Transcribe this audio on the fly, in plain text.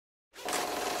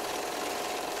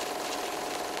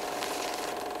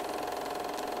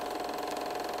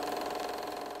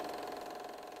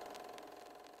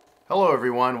Hello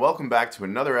everyone, welcome back to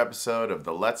another episode of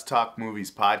the Let's Talk Movies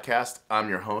podcast. I'm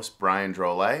your host, Brian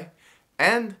Drolet,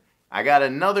 and I got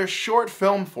another short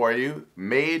film for you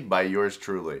made by yours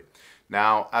truly.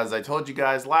 Now, as I told you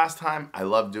guys last time, I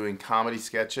love doing comedy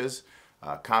sketches.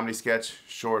 Comedy sketch,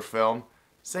 short film,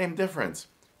 same difference.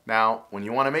 Now, when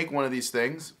you want to make one of these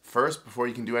things, first, before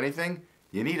you can do anything,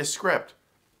 you need a script.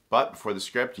 But before the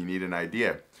script, you need an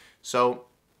idea. So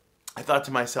I thought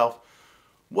to myself,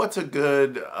 what's a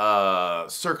good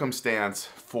circumstance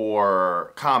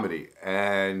for comedy?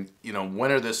 And, when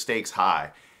are the stakes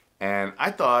high? And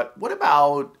I thought, what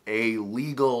about a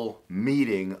legal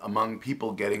meeting among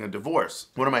people getting a divorce?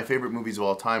 One of my favorite movies of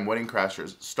all time, Wedding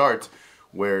Crashers, starts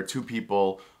where two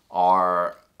people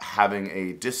are having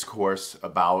a discourse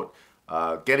about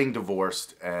getting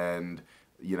divorced, and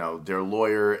their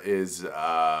lawyer is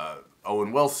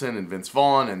Owen Wilson and Vince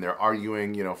Vaughn, and they're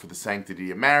arguing for the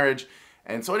sanctity of marriage.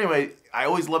 And so anyway, I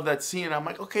always love that scene. I'm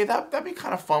like, okay, that'd be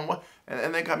kind of fun.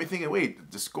 And that got me thinking,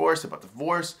 wait, discourse about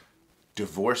divorce,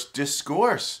 divorce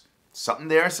discourse. Something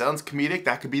there sounds comedic.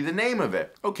 That could be the name of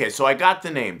it. Okay, so I got the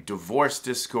name, Divorce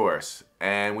Discourse.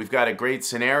 And we've got a great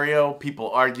scenario, people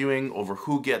arguing over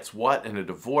who gets what in a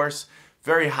divorce.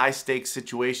 Very high stakes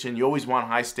situation. You always want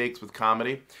high stakes with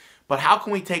comedy. But how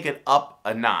can we take it up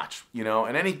a notch? In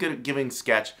any good giving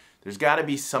sketch, there's got to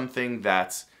be something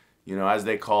that's, as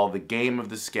they call the game of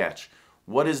the sketch.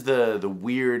 What is the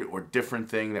weird or different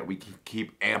thing that we can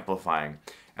keep amplifying?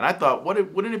 And I thought,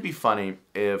 wouldn't it be funny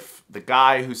if the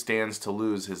guy who stands to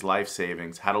lose his life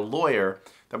savings had a lawyer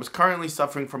that was currently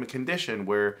suffering from a condition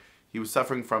where he was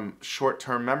suffering from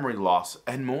short-term memory loss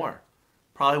and more?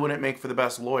 Probably wouldn't make for the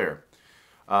best lawyer.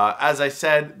 As I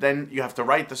said, then you have to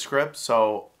write the script.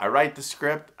 So I write the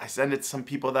script. I send it to some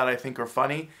people that I think are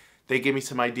funny. They give me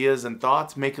some ideas and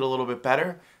thoughts, make it a little bit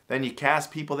better. Then you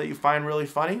cast people that you find really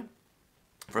funny.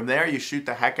 From there, you shoot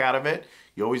the heck out of it.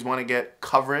 You always want to get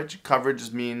coverage.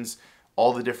 Coverage means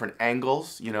all the different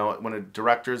angles. When a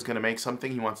director is going to make something,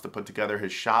 he wants to put together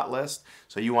his shot list.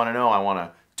 So you want to know, I want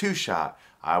a two-shot,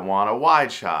 I want a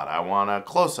wide shot, I want a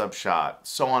close-up shot,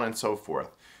 so on and so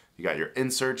forth. You got your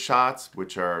insert shots,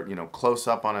 which are, close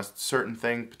up on a certain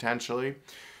thing, potentially.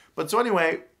 But so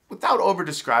anyway, without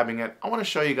over-describing it, I want to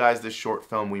show you guys this short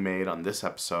film we made on this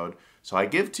episode. So I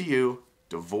give to you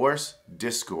Divorce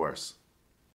Discourse.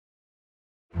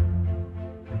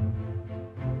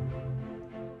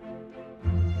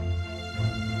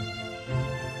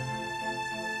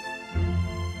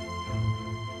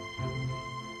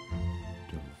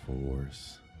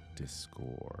 Divorce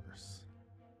Discourse.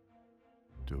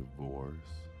 Divorce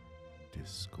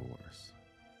Discourse.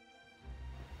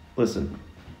 Listen,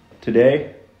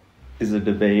 today is a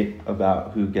debate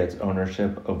about who gets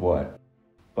ownership of what,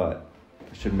 but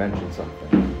I should mention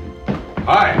something.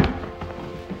 Hi!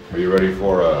 Are you ready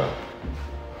for a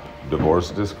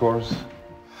divorce discourse?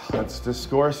 Let's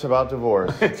discourse about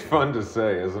divorce. It's fun to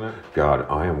say, isn't it? God,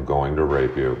 I am going to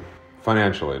rape you.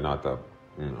 Financially, not the,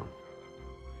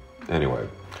 Anyway,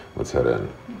 let's head in.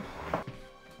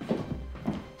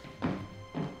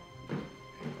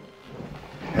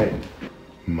 Hey,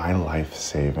 my life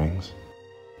savings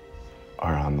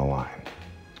are on the line.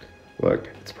 Look,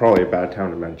 it's probably a bad time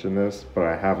to mention this, but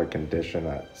I have a condition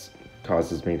that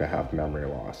causes me to have memory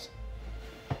loss.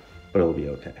 But it'll be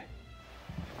okay.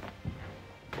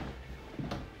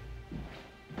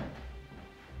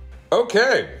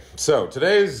 Okay, so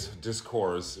today's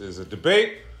discourse is a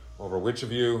debate over which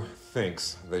of you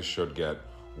thinks they should get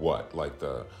what, like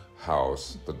the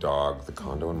house, the dog, the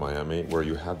condo in Miami, where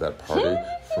you had that party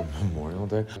for Memorial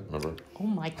Day. Remember? Oh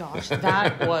my gosh,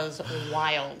 that was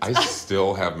wild. I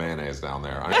still have mayonnaise down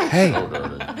there. Hey. So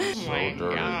dirty. Oh my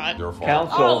God. Your fault.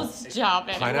 Counsel. Oh, stop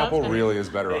it. Pineapple really is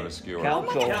better on a skewer. Oh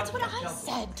my God, that's what I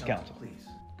said. Counsel,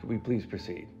 could we please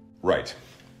proceed? Right.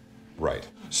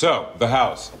 So, the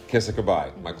house. Kiss it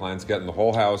goodbye. My client's getting the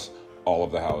whole house, all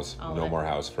of the house. No more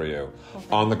house for you.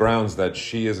 On the grounds that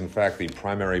she is, in fact, the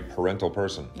primary parental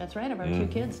person. That's right, I've got 2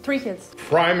 kids. 3 kids.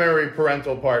 Primary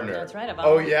parental partner. That's right,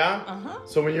 Oh, yeah?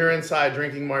 So when you're inside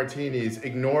drinking martinis,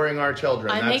 ignoring our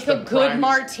children, I that's make a good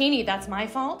martini. That's my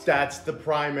fault? That's the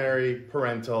primary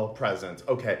parental presence.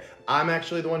 Okay, I'm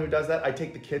actually the one who does that. I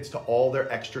take the kids to all their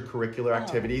extracurricular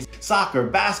activities. Soccer,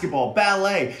 basketball,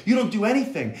 ballet. You don't do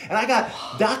anything. And I got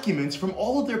documents from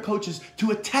all of their coaches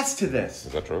to attest to this.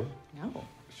 Is that true? No.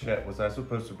 Shit, was I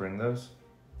supposed to bring those?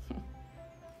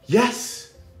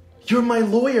 Yes, you're my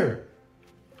lawyer.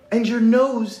 And your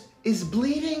nose is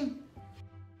bleeding.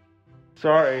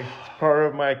 Sorry, it's part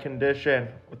of my condition.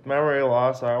 With memory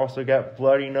loss, I also get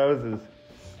bloody noses.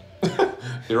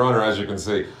 Your Honor, as you can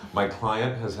see, my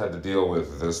client has had to deal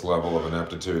with this level of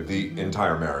ineptitude the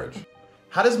entire marriage.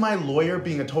 How does my lawyer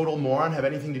being a total moron have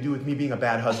anything to do with me being a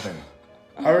bad husband?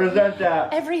 I resent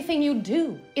that. Everything you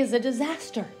do is a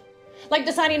disaster. Like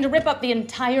deciding to rip up the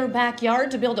entire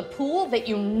backyard to build a pool that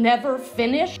you never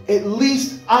finish. At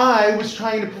least I was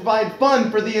trying to provide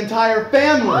fun for the entire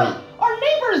family. Our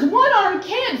neighbor's one-armed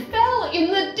kid fell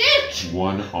in the ditch.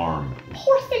 One arm.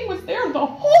 Poor thing was there the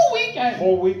whole weekend.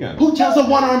 Whole weekend. Who tells a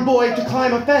one-armed boy to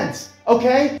climb a fence,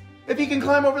 okay? If he can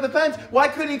climb over the fence, why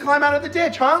couldn't he climb out of the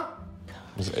ditch, huh?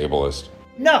 He's ableist.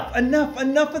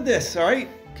 Enough of this, all right?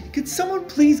 Could someone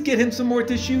please get him some more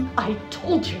tissue? I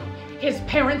told you, his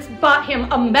parents bought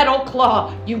him a metal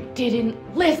claw. You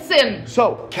didn't listen.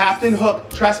 So, Captain Hook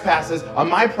trespasses on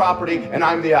my property and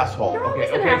I'm the asshole. You're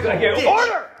always an asshole. Okay,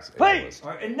 order! Please!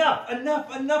 All right, enough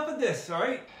of this, all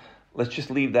right? Let's just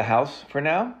leave the house for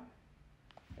now.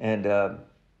 And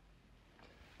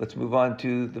let's move on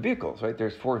to the vehicles, right?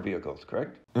 There's 4 vehicles,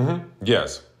 correct? Mm-hmm.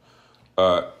 Yes.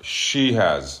 She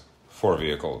has 4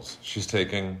 vehicles. She's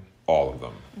taking all of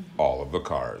them. All of the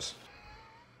cars.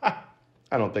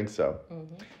 I don't think so.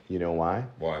 You know why?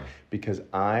 Why? Because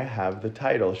I have the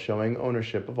title showing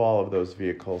ownership of all of those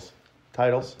vehicles.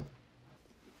 Titles?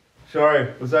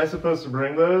 Sorry, was I supposed to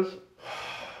bring those?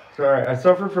 Sorry, I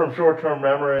suffer from short-term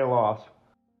memory loss.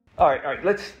 All right,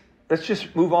 let's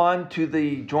just move on to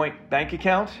the joint bank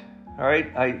account. All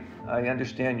right, I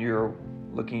understand you're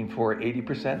looking for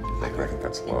 80%. I think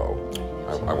that's low.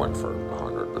 I went for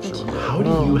 100, but she was How do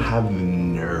you have the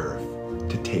nerve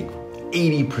to take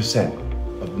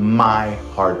 80% of my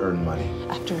hard-earned money?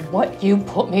 After what you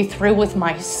put me through with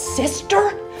my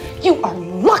sister, you are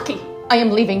lucky I am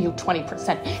leaving you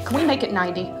 20%. Can we make it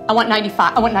 90? I want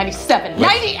 95. I want 97.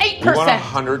 98%. You want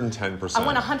 110%. I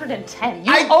want 110.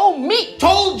 You owe me.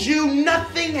 Told you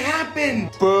nothing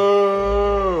happened.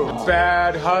 Boo!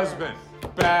 Bad husband.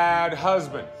 Bad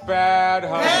husband. Bad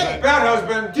husband. Hey! Bad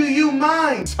husband. Do you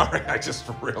mind? Sorry, I just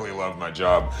really love my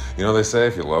job. You know, they say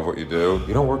if you love what you do,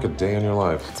 you don't work a day in your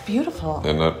life. It's beautiful.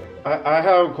 Isn't it? I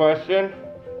have a question.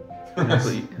 You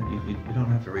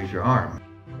don't have to raise your arm.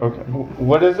 Okay,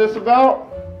 what is this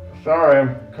about? Sorry,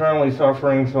 I'm currently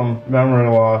suffering some memory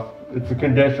loss. It's a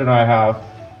condition I have.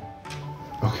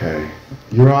 Okay.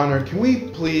 Your Honor, can we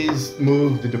please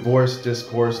move the divorce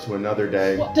discourse to another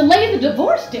day? Well, delay the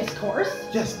divorce discourse?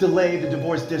 Yes, delay the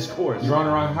divorce discourse. Your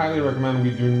Honor, I highly recommend we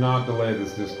do not delay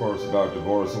this discourse about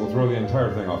divorce. It will throw the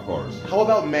entire thing off course. How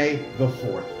about May the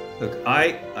 4th? Look,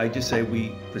 I just say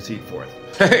we proceed forth.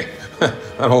 Hey,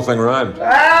 that whole thing rhymed.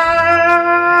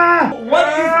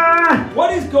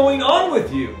 What is going on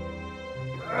with you?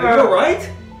 Are you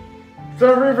alright?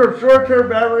 Suffering from short-term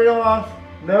memory loss,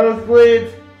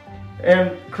 nosebleeds,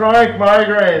 and chronic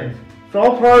migraines. It's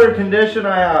all part of the condition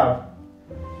I have.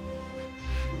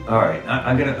 Alright,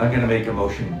 I'm gonna make a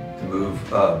motion to move.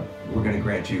 We're gonna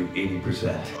grant you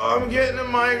 80%. I'm getting a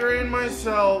migraine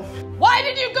myself. Why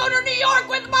did you go to New York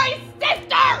with my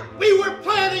sister? We were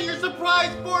planning your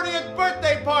surprise 40th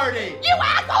birthday party! You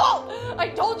asshole! I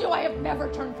told you I have never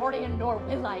turned 40 and nor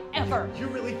will I ever. You're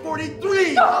really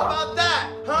 43! How about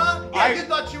that? Huh? Yeah, you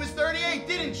thought she was 38,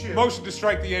 didn't you? Motion to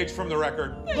strike the age from the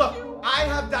record. Look, I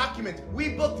have documents. We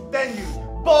booked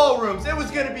venues, ballrooms. It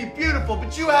was gonna be beautiful,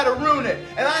 but you had to ruin it.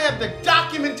 And I have the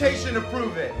documentation to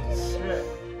prove it. Shit,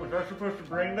 was I supposed to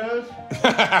bring those?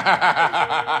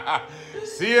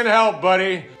 See you in hell,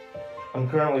 buddy. I'm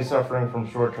currently suffering from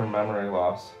short-term memory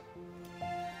loss.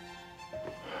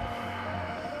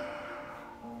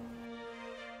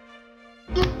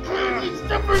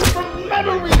 Suffering from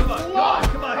memory loss!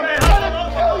 I'm gonna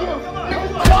kill you! You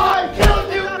die! Kill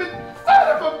you, son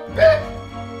of a bitch!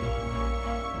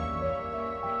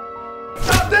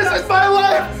 This is my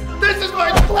life! This is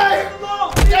my claim!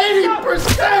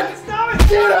 80%!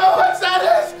 Do you know how much that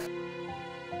is?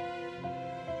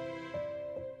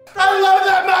 I love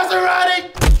that Maserati!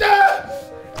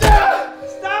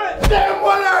 Stop it! Damn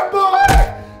one-arm boy!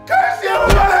 Curse you,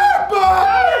 one-arm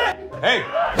boy! Hey,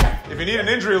 if you need an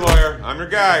injury lawyer, I'm your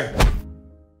guy.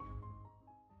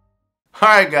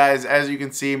 Alright guys, as you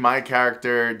can see, my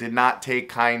character did not take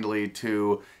kindly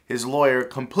to his lawyer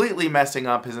completely messing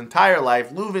up his entire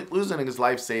life, losing his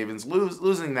life savings,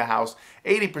 losing the house,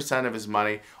 80% of his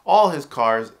money, all his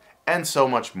cars, and so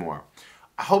much more.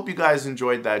 I hope you guys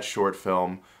enjoyed that short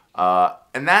film.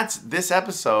 And that's this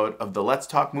episode of the Let's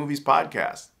Talk Movies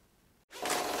podcast.